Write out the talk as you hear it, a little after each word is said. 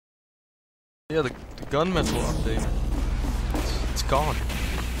Yeah, the Gun Mettle update. It's gone.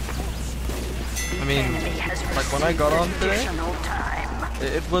 I mean, like when I got on today,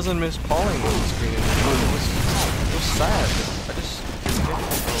 it wasn't Miss Pauling on the screen anymore. It was sad. I just didn't get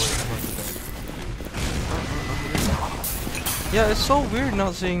it. Yeah, it's so weird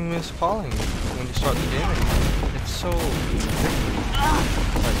not seeing Miss Pauling when you start the game anymore. It's so different.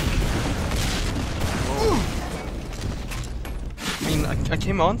 Like, whoa. I mean, I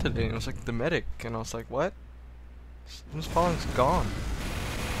came on today and it was like the medic, and I was like, what? Miss Pauling's gone.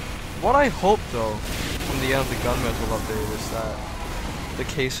 What I hope though, from the end of the Gun Mettle update, is that the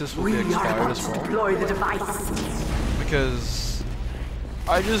cases will be expired as well. Because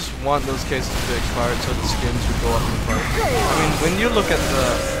I just want those cases to be expired so the skins would go up in price. I mean, when you look at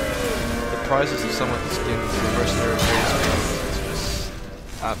the prices of some of the skins, the mercenary base, it's just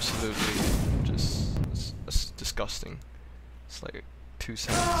absolutely it's disgusting. It's like 2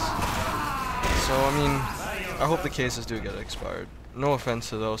 cents. So I mean, I hope the cases do get expired. No offense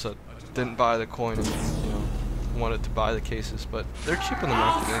to those that didn't buy the coin and, you know, wanted to buy the cases, but they're cheap in the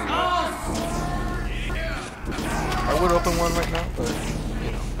market anyway. I would open one right now, but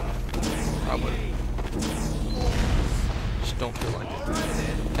you know, I wouldn't. Just don't feel like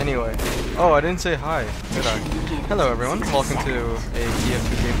it. Anyway, oh, I didn't say hi, did I? Hello everyone, welcome to a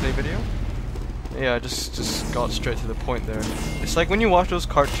TF2 gameplay video. Yeah, I just got straight to the point there. It's like when you watch those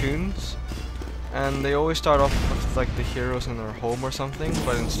cartoons, and they always start off with like the heroes in their home or something,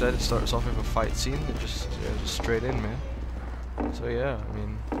 but instead it starts off with a fight scene. It just straight in, man. So yeah, I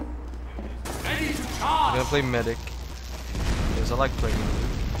mean, I'm gonna play medic because I like playing medic.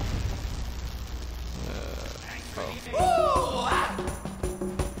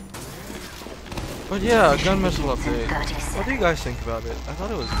 But yeah, Gun Mettle update. What do you guys think about it? I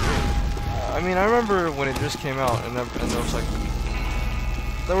thought it was great. I mean, I remember when it just came out, and there was like,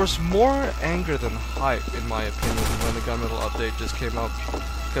 there was more anger than hype, in my opinion, when the Gun Mettle update just came out,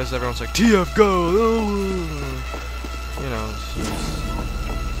 because everyone's like, TF go! You know, it's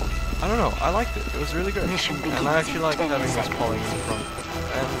just, I don't know, I liked it. It was really good, and I actually liked having Miss Pauling in the front.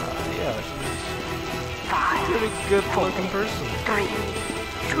 And yeah, she's a really good looking person. 3,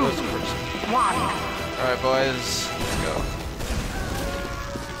 2, 1. Alright, boys, let's go.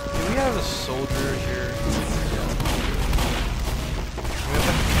 Do we have a soldier here?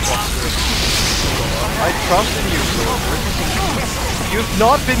 I trust in you, soldier. You've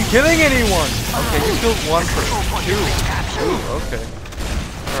not been killing anyone! Okay, you killed one person. 2. Ooh, okay.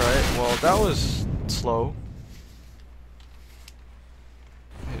 Alright, well, that was slow.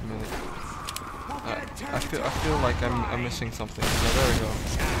 Wait a minute. I feel like I'm missing something. Yeah, there we go.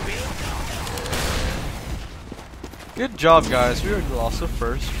 Good job, guys. We lost the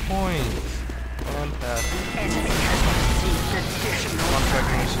first point. Fantastic.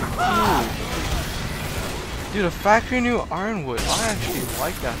 Ooh. Dude, a factory new Ironwood. I actually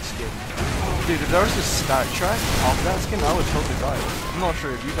like that skin. Dude, if there was a stat track off that skin, I would totally buy it. I'm not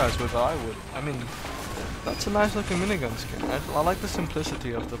sure if you guys would, but I would. I mean, that's a nice looking minigun skin. I like the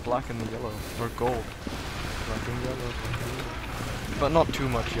simplicity of the black and the yellow, or gold. Black and yellow, but not too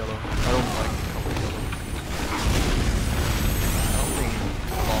much yellow. I don't like color yellow.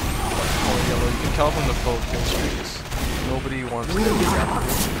 Color yellow. You can tell from the full kill streaks. Nobody wants to be and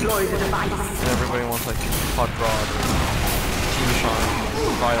everybody wants like Hot Rod or Team Shine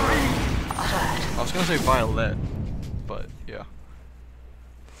or Violet. I was gonna say Violet, but yeah.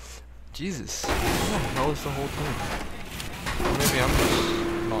 Jesus. What the hell is the whole team? Or maybe I'm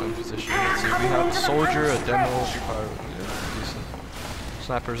just not in position. Let's see. We have a soldier, a demo, pyro. Yeah, decent.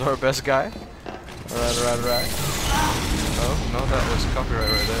 Snapper's our best guy. Alright. Oh, no, that was copyright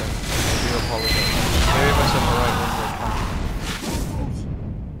right there. I do apologize. Maybe if I said the right one,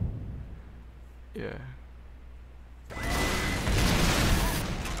 yeah.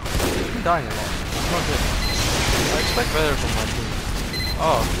 I'm dying a lot. It's not good. I expect better from my team.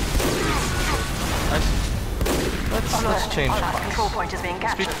 Oh. Let's change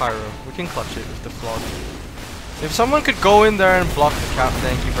class. Speak pyro. We can clutch it with the flog. If someone could go in there and block the cap,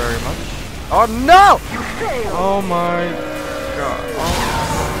 thank you very much. Oh no! Oh my god. Oh.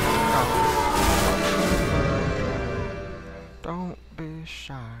 Don't be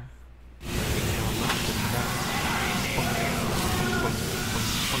shy.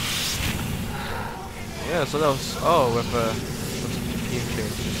 Yeah, so that was, oh, with team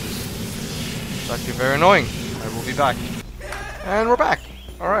changes. It's actually very annoying. I will be back. And we're back.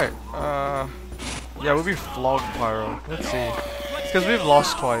 Alright, yeah, we'll be flogged pyro. Let's see. Because we've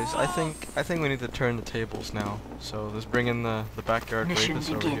lost twice. I think we need to turn the tables now. So let's bring in the backyard rapist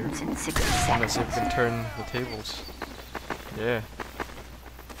over here. And let's see if we can turn the tables. Yeah.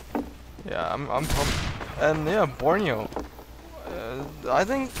 Yeah, I'm pumped. And yeah, Borneo. I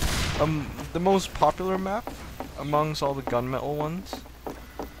think the most popular map amongst all the Gun Mettle ones.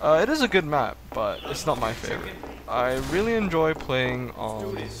 It is a good map, but it's not my favorite. I really enjoy playing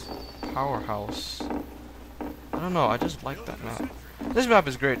on Powerhouse. I don't know, I just like that map. This map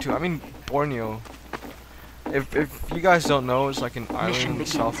is great too. I mean, Borneo. If you guys don't know, it's like an island in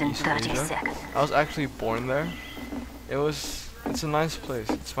Southeast Asia. I was actually born there. It's a nice place.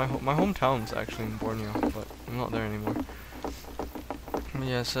 It's my hometown's actually in Borneo, but I'm not there anymore.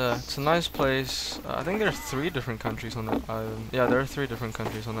 Yes, it's a nice place. I think there are 3 different countries on that island. Yeah, there are 3 different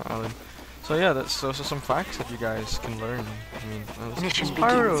countries on that island. So yeah, those are some facts that you guys can learn. I mean, Mission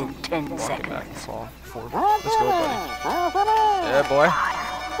Pyro begins in 10 rocket seconds. back fall forward. Let's go, buddy. Yeah, boy.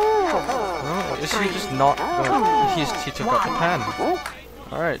 Oh, is he just not going? He took out the pan.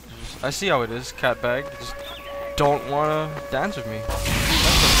 All right, I see how it is, cat bag. Just don't wanna dance with me. That's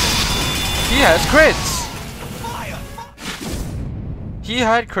okay. He has crits. He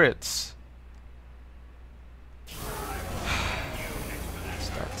had crits.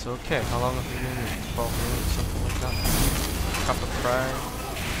 That's okay. How long have we been here? 12 minutes, something like that. Cup of pride.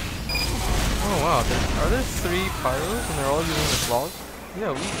 Oh wow, are there 3 pyros and they're all using the vlog?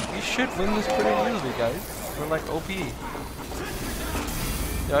 Yeah, we should win this pretty easily, guys. We're like OP.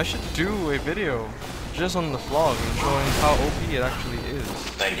 Yeah, I should do a video just on the vlog and showing how OP it actually is.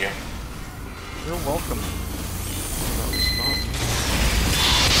 Thank you. You're welcome. That was not me.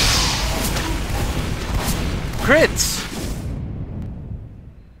 Crits!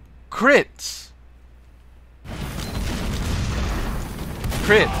 Crits!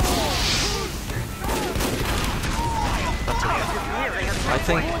 Crits! That's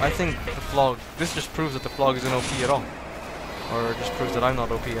okay. I think the vlog, this just proves that the vlog isn't OP at all. Or it just proves that I'm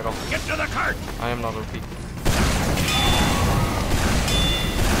not OP at all. Get to the cart! I am not OP.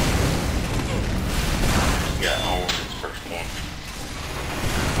 Yeah, I'll work his first one.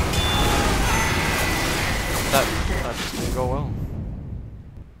 That just didn't go well.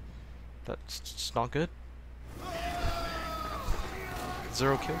 That's just not good.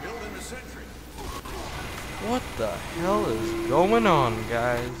 0 kill. What the hell is going on,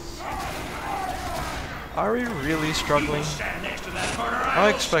 guys? Are we really struggling? I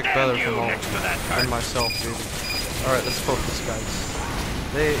expect better from myself, really. Alright, let's focus, guys.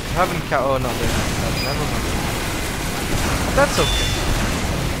 They haven't oh no, they haven't. Never mind. That's okay.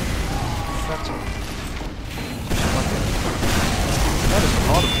 That's okay. That is a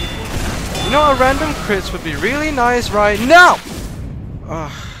lot of people. You know, a random crits would be really nice right now!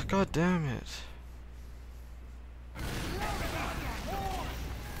 Ugh, god damn it.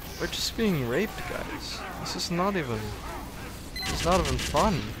 We're just being raped, guys. This is not even... It's not even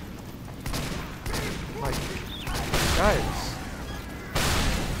fun. Like... Guys.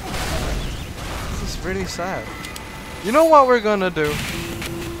 This is really sad. You know what we're gonna do?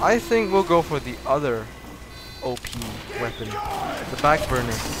 I think we'll go for the other OP weapon. The back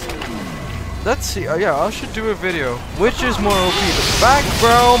burner. Let's see. Yeah, I should do a video. Which is more OP? The back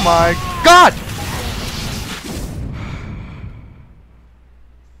bro, my god!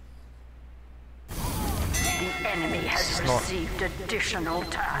 The enemy has received additional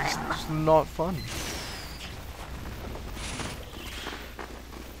time. It's not fun.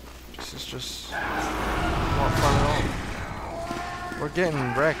 This is just not fun at all. We're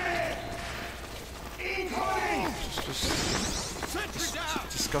getting wrecked. It's just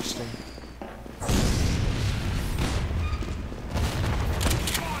disgusting.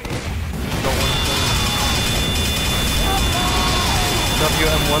 Don't want to play.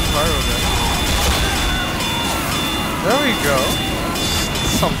 WM1 Pyro guy. There we go.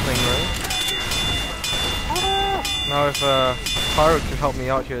 Something, right? Now if Pyro could help me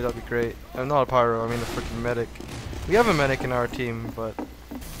out here, that'd be great. I'm not a Pyro, I mean a freaking medic. We have a medic in our team, but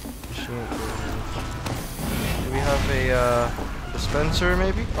she ain't good. Do we have a dispenser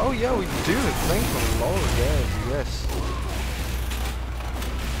maybe? Oh yeah, we do. Thank the Lord, yes.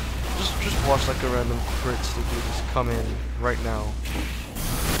 Just watch like a random crit sticky just come in right now.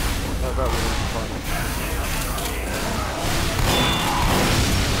 That would be fun.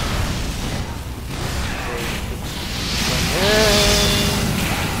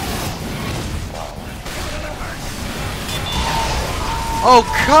 Oh,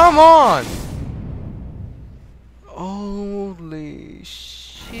 come on! Holy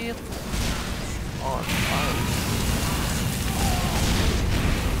shit. On fire.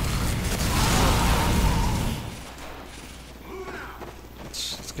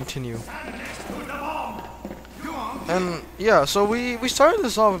 Let's continue. And yeah, so we started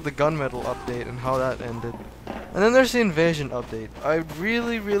this off with the Gun Mettle update and how that ended. And then there's the invasion update. I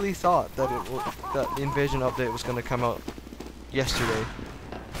really thought that that the invasion update was gonna come out yesterday.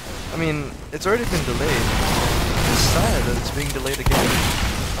 I mean, it's already been delayed. It's sad that it's being delayed again.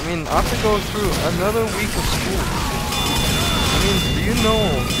 I mean, I have to go through another week of school. I mean, do you know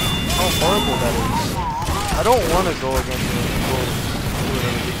how horrible that is? I don't want to go again to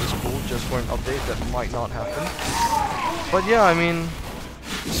another week of school just for an update that might not happen. But yeah, I mean,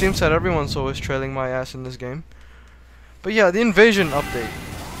 it seems that everyone's always trailing my ass in this game. But yeah, the invasion update.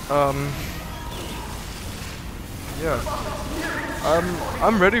 Yeah.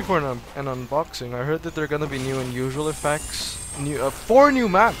 I'm ready for an unboxing. I heard that there are gonna be new unusual effects, 4 new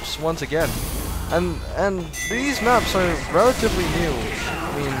maps once again, and these maps are relatively new.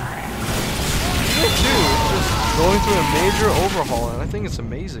 I mean, TF2 is just going through a major overhaul, and I think it's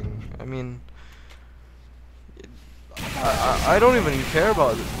amazing. I mean, I don't even care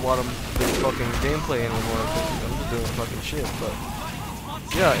about the fucking gameplay anymore because I'm just doing fucking shit. But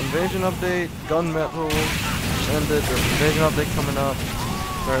yeah, invasion update, Gun Mettle ended. There's invasion update coming up.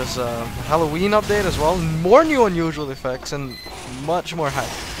 There's a Halloween update as well. More new unusual effects and much more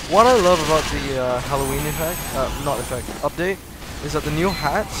hype. What I love about the Halloween update is that the new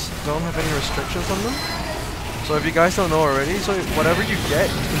hats don't have any restrictions on them. So if you guys don't know already, so whatever you get,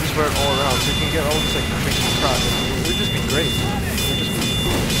 you can just wear it all around. So you can get all this like crazy crap. It would just be great. It would just be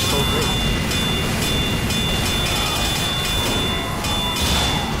so great.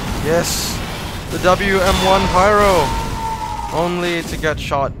 Yes, the WM1 Pyro, only to get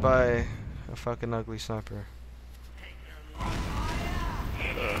shot by a fucking ugly sniper.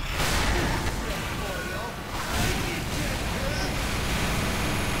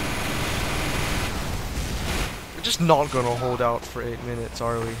 We're just not gonna hold out for 8 minutes,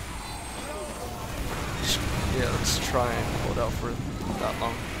 are we? Yeah, let's try and hold out for that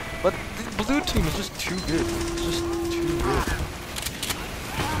long. But the blue team is just too good. It's just too good.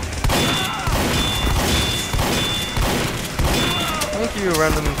 Thank you,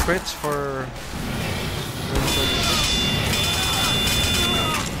 Random Crits, for...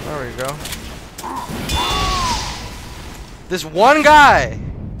 There we go. This one guy!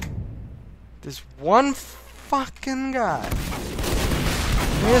 This one fucking guy.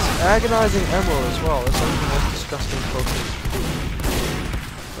 He has agonizing ammo as well. That's one of the most disgusting Pokemon.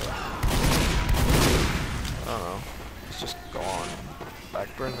 I don't know. It's just gone.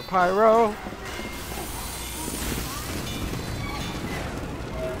 Backburn the Pyro.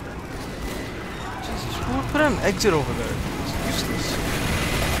 Jesus, who would put an exit over there? It's useless.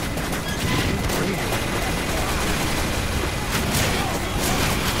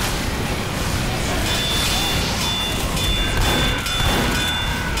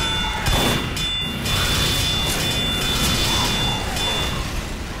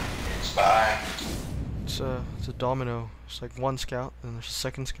 It's a domino. It's like one scout, and there's a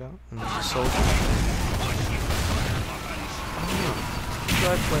second scout, and there's a soldier. I don't know. How should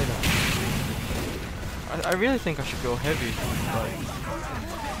I play that? I really think I should go heavy, but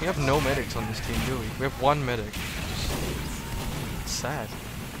we have no medics on this team, do we? We have one medic. It's sad.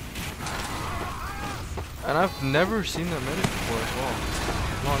 And I've never seen that medic before as well.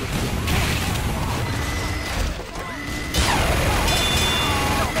 Not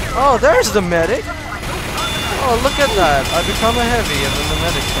oh, there's the medic! Oh, look at that! I become a heavy and then the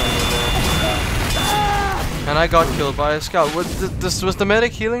medic's right there. And I got killed by a scout. Was the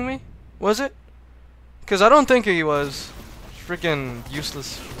medic healing me? Was it? Because I don't think he was. Freaking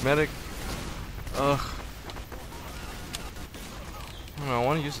useless medic. Ugh. I don't know, I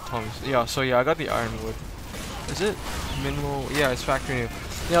want to use the Tommy. Yeah, so yeah, I got the ironwood. Is it minimal? Yeah, it's factory new.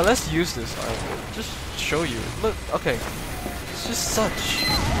 Yeah, let's use this ironwood. Just show you. Look, okay. It's just such a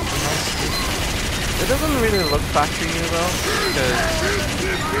nice skin. It doesn't really look factory new though, because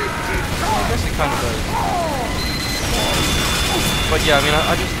well, I guess it kind of does. But yeah, I mean,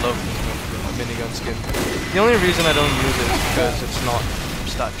 I just love this minigun skin. The only reason I don't use it is because it's not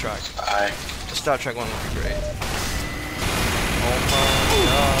stat track. The stat track one would be great. Oh my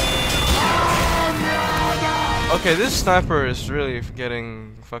god. Okay, this sniper is really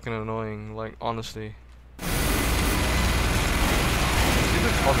getting fucking annoying, like, honestly.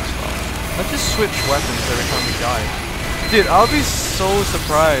 I just switch weapons every time we die. Dude, I'll be so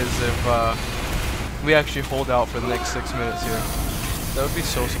surprised if we actually hold out for the next 6 minutes here. That would be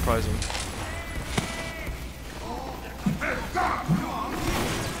so surprising.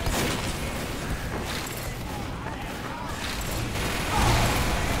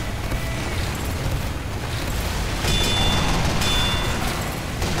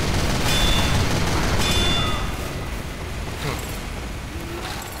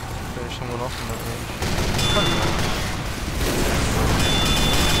 Finish someone off in that range.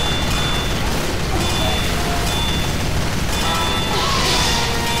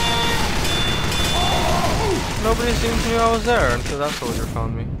 Nobody seems to know I was there until that soldier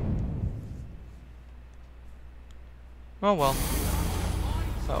found me. Oh well.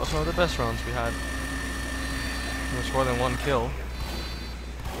 That was one of the best rounds we had. There's more than one kill.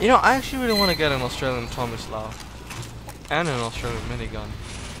 You know, I actually really want to get an Australian Thomas Lau. And an Australian minigun.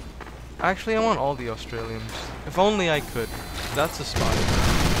 Actually, I want all the Australians. If only I could. That's a spot.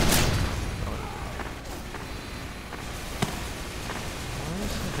 Why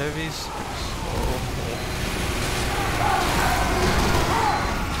is the heavies so...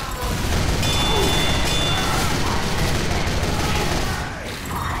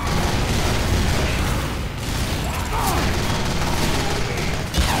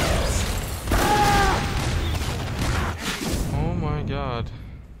 Oh my god.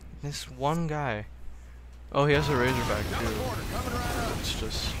 This one guy. Oh, he has a Razorback too. It's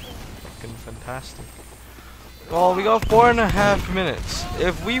just fucking fantastic. Well, we got 4.5 minutes.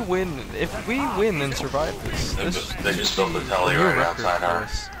 If we win and survive this, They just built the telly right outside our...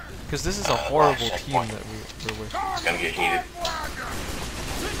 Because this is a horrible team that we're with. It's gonna get heated.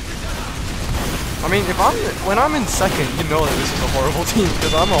 I mean, when I'm in second, you know that this is a horrible team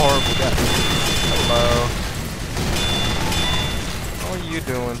because I'm a horrible guy. Hello. How are you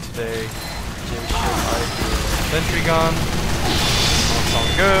doing today? Sentry gun.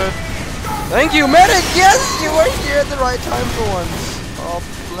 Sounds good. Thank you, medic! Yes! You were here at the right time for once. Oh,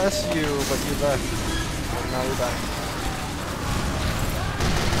 bless you, but you left. But now you're back.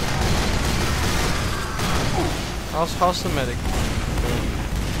 How's the medic?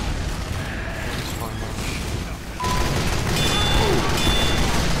 He's fine now.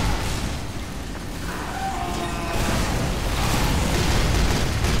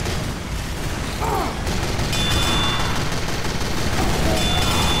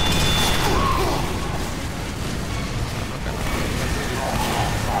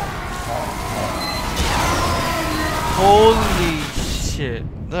 Holy shit.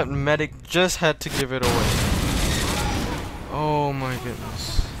 That medic just had to give it away. Oh my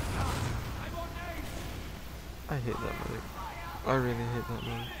goodness. I hate that medic. I really hate that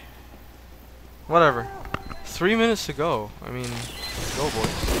medic. Whatever. 3 minutes to go. I mean, let's go,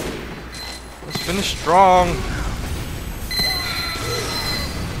 boys. Let's finish strong. 3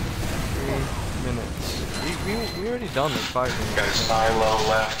 minutes. We already done like 5 minutes. Got a silo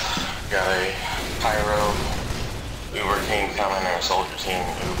left. Got a pyro. Uber team coming and a soldier team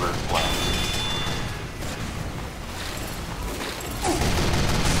Uber left.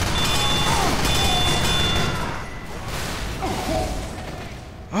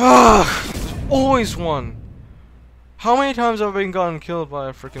 Ah, there's always one. How many times have I been gotten killed by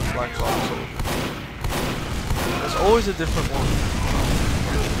a freaking black box soldier? There's always a different one.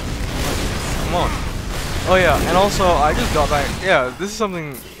 Come on. Oh yeah, and also I just got back. Yeah, this is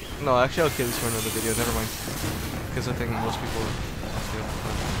something. No, actually I'll keep this for another video. Never mind. Because I think most people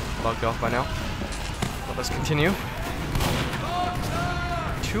are logged off by now. But let's continue.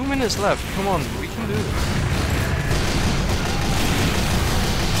 2 minutes left. Come on, we can do this.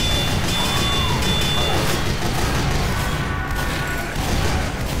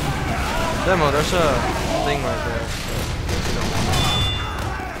 Demo, there's a thing right there.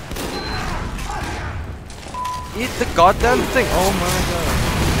 Eat the goddamn thing! Oh my god.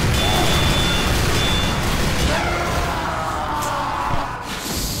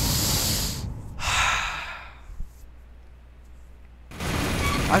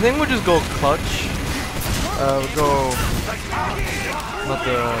 I think we'll just go clutch. We'll go not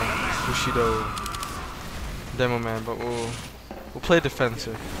the Bushido demo man, but we'll play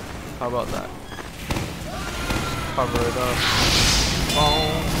defensive. How about that? Cover it up.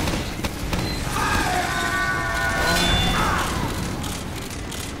 Boom.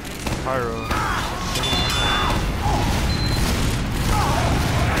 Pyro.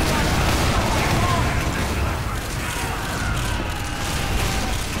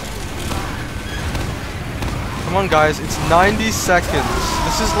 Come on guys, it's 90 seconds.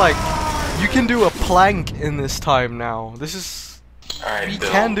 This is like, you can do a plank in this time now. This is, we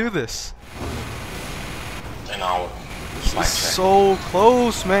can do this. And I'll this is so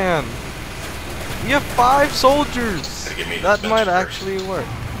close, man. We have 5 soldiers. That might actually work.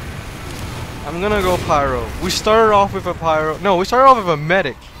 I'm gonna go pyro. We started off with a pyro. No, we started off with a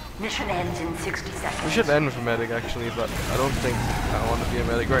medic. Mission ends in 60 seconds. We should end with a medic actually, but I don't think I want to be a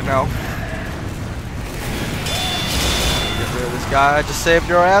medic right now. Get rid of this guy. I just saved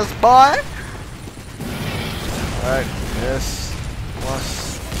your ass, boy. Alright, yes.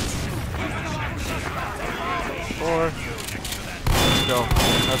 Plus 4. Let's go.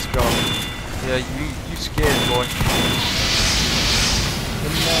 Let's go. Yeah, you scared, boy.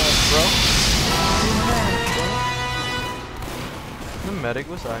 You're mad, bro. You're mad, bro. The medic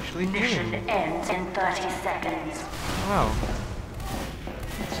was actually Mission healing. ends in 30 seconds. Wow.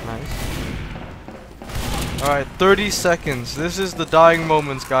 That's nice. Alright, 30 seconds. This is the dying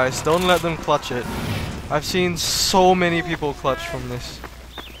moments, guys. Don't let them clutch it. I've seen so many people clutch from this.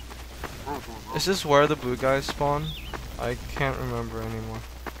 Is this where the blue guys spawn? I can't remember anymore.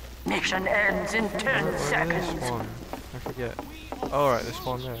 Mission ends in 10 Where do they seconds. spawn? I forget. Oh, right, they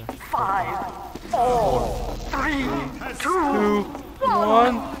spawn there. 5, 4, 3, 2,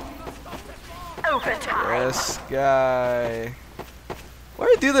 1. overtime. This guy.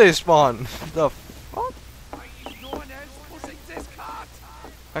 Where do they spawn? The fuck?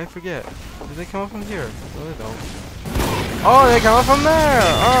 I forget. Did they come up from here? No, they don't. Oh, they come up from there!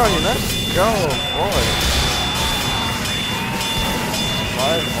 Oh, let's go, boy.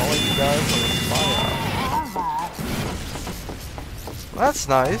 Live all of you guys on fire. That's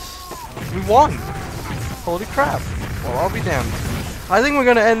nice. We won! Holy crap. Well, I'll be damned. I think we're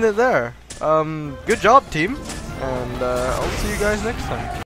gonna end it there. Good job, team. And I'll see you guys next time.